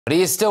But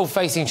he is still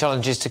facing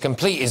challenges to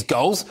complete his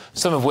goals,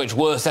 some of which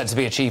were set to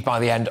be achieved by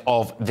the end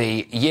of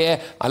the year.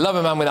 I love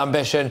a man with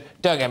ambition,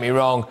 don't get me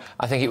wrong.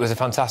 I think it was a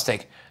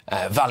fantastic,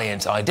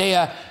 valiant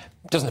idea.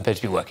 Doesn't appear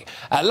to be working.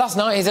 Last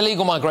night, his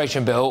illegal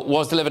migration bill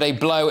was delivered a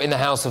blow in the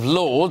House of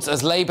Lords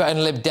as Labour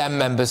and Lib Dem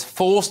members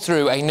forced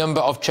through a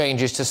number of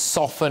changes to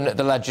soften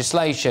the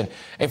legislation.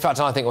 In fact,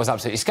 I think it was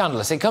absolutely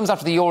scandalous. It comes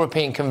after the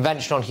European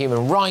Convention on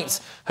Human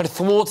Rights had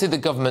thwarted the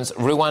government's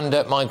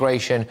Rwanda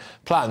migration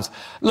plans.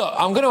 Look,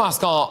 I'm going to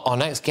ask our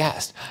next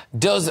guest,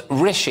 does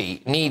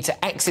Rishi need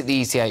to exit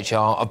the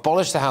ECHR,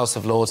 abolish the House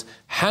of Lords?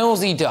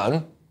 How's he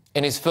done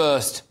in his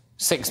first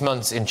 6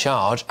 months in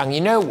charge? And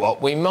you know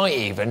what? We might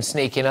even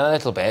sneak in a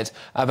little bit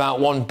about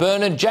one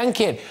Bernard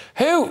Jenkin,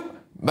 who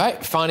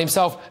might find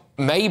himself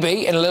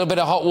maybe in a little bit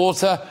of hot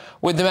water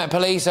with the Met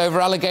Police over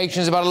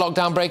allegations about a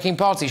lockdown-breaking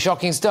party.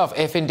 Shocking stuff,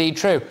 if indeed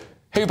true.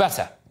 Who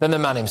better than the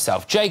man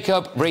himself?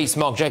 Jacob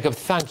Rees-Mogg. Jacob,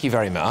 thank you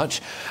very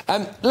much.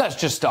 Let's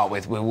just start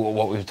with what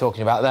we were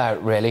talking about there,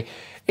 really.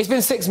 It's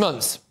been 6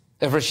 months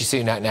of Rishi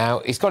Sunak now.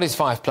 He's got his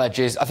 5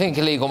 pledges. I think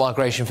illegal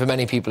migration for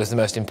many people is the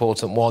most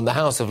important one. The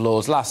House of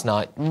Lords last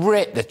night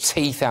ripped the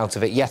teeth out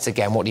of it yet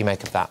again. What do you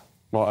make of that?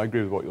 Well, I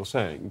agree with what you're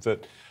saying,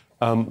 that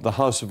the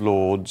House of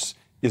Lords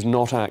is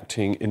not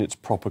acting in its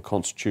proper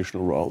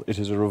constitutional role. It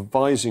is a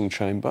revising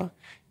chamber.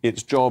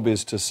 Its job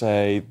is to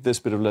say this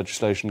bit of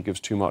legislation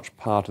gives too much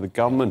power to the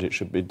government. It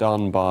should be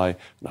done by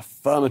an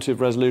affirmative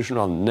resolution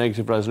or a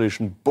negative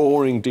resolution,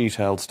 boring,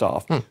 detailed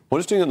stuff. What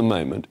it's doing at the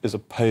moment is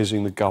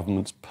opposing the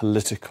government's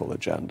political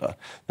agenda.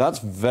 That's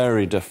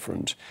very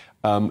different.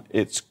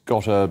 It's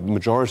got a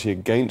majority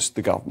against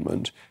the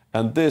government,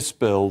 and this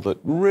bill that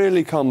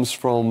really comes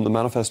from the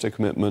manifesto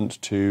commitment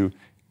to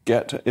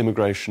get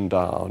immigration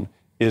down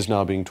is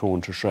now being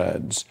torn to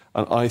shreds,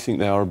 and I think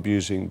they are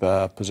abusing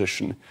their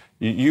position.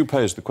 You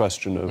posed the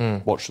question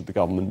of what should the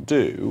government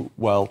do.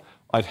 Well,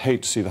 I'd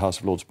hate to see the House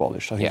of Lords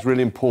abolished. I think it's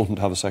really important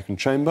to have a second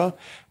chamber,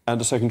 and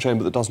a second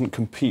chamber that doesn't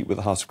compete with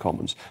the House of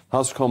Commons. The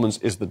House of Commons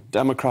is the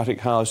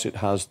democratic house. It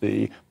has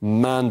the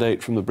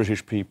mandate from the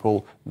British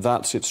people.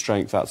 That's its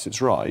strength, that's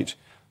its right.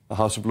 The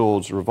House of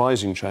Lords, a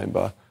revising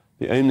chamber,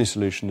 the only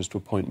solution is to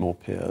appoint more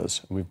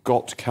peers. And we've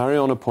got to carry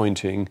on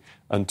appointing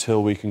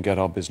until we can get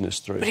our business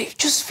through. But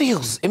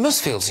it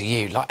must feel to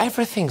you like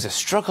everything's a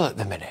struggle at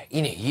the minute.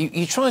 You know,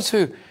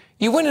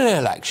 you win an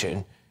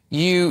election,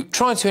 you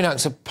try to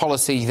enact a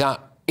policy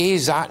that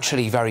is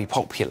actually very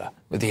popular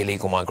with the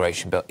illegal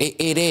migration bill.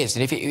 It is.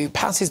 And if it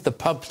passes the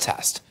pub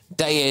test,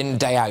 day in,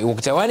 day out, you walk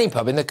into any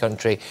pub in the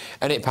country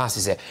and it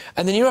passes it.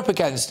 And then you're up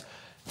against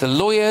the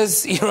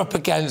lawyers, you're up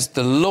against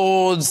the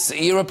Lords,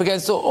 you're up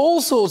against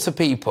all sorts of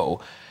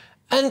people.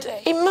 And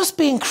it must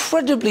be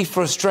incredibly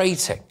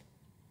frustrating.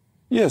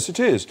 Yes, it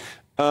is.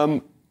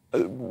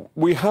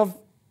 We have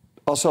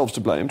ourselves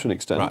to blame to an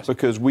extent,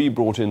 because we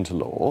brought into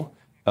law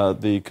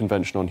the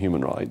Convention on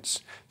Human Rights.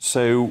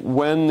 So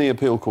when the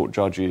appeal court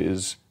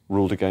judges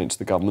ruled against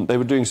the government, they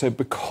were doing so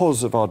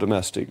because of our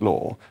domestic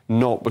law,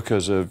 not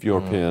because of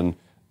European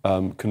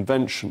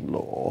Convention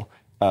law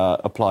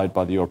applied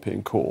by the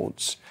European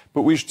courts.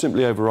 But we should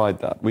simply override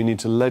that. We need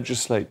to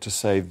legislate to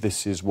say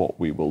this is what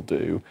we will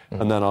do,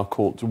 and then our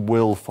courts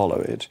will follow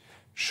it.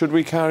 Should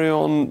we carry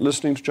on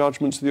listening to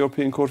judgments of the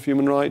European Court of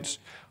Human Rights?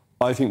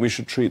 I think we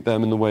should treat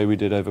them in the way we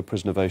did over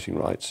prisoner voting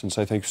rights and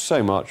say, thank you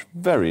so much,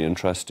 very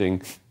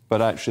interesting,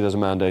 but actually there's a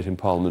mandate in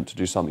Parliament to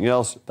do something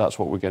else. That's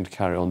what we're going to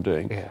carry on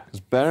doing. Because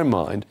bear in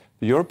mind,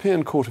 the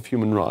European Court of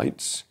Human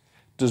Rights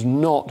does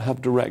not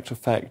have direct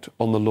effect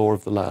on the law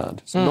of the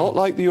land. It's not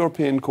like the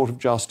European Court of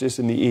Justice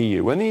in the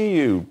EU. When the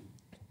EU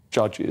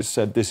judges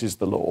said this is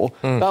the law,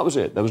 that was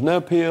it. There was no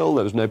appeal,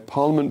 there was no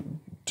Parliament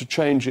to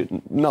change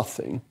it,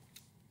 nothing.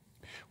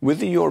 With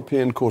the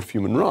European Court of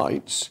Human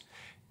Rights,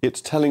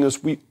 it's telling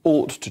us we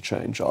ought to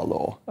change our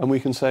law. And we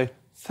can say,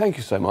 thank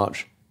you so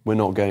much, we're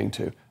not going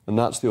to. And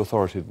that's the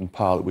authority and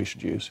power that we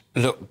should use.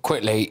 Look,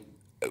 quickly,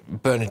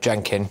 Bernard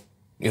Jenkin,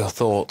 your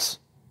thoughts?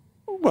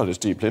 Well, it's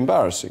deeply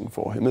embarrassing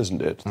for him,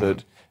 isn't it?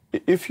 That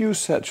if you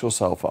set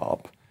yourself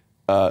up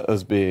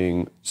as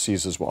being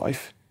Caesar's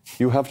wife,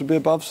 you have to be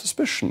above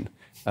suspicion.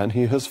 And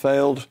he has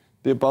failed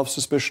the above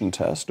suspicion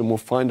test, and we'll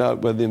find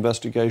out whether the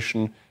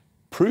investigation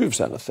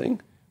proves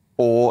anything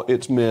or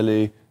it's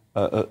merely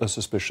a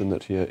suspicion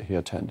that he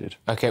attended.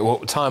 OK, well,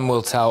 time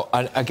will tell.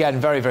 And again,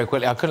 very, very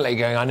quickly, I couldn't let you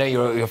go. I know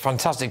you're a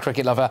fantastic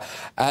cricket lover.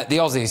 The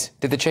Aussies,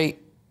 did they cheat?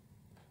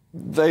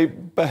 They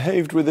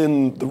behaved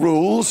within the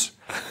rules,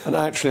 and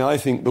actually I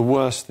think the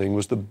worst thing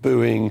was the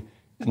booing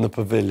in the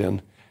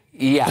pavilion.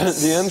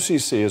 Yes. The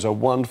MCC is a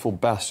wonderful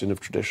bastion of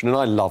tradition, and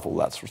I love all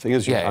that sort of thing.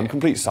 As you know, I'm a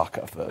complete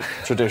sucker for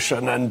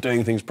tradition and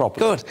doing things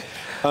properly.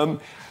 Good.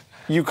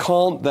 You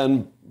can't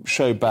then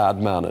show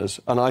bad manners,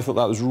 and I thought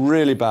that was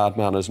really bad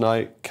manners, and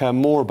I care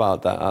more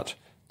about that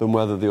than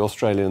whether the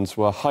Australians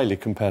were highly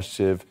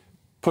competitive,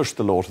 pushed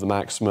the law to the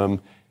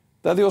maximum.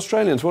 They're the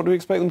Australians. What do we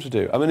expect them to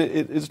do? I mean,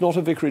 it's not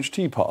a vicarage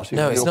tea party.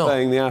 No, it's not. You're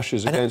playing the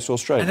Ashes against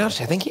Australia. And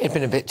actually, I think it had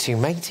been a bit too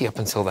matey up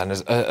until then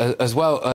as well.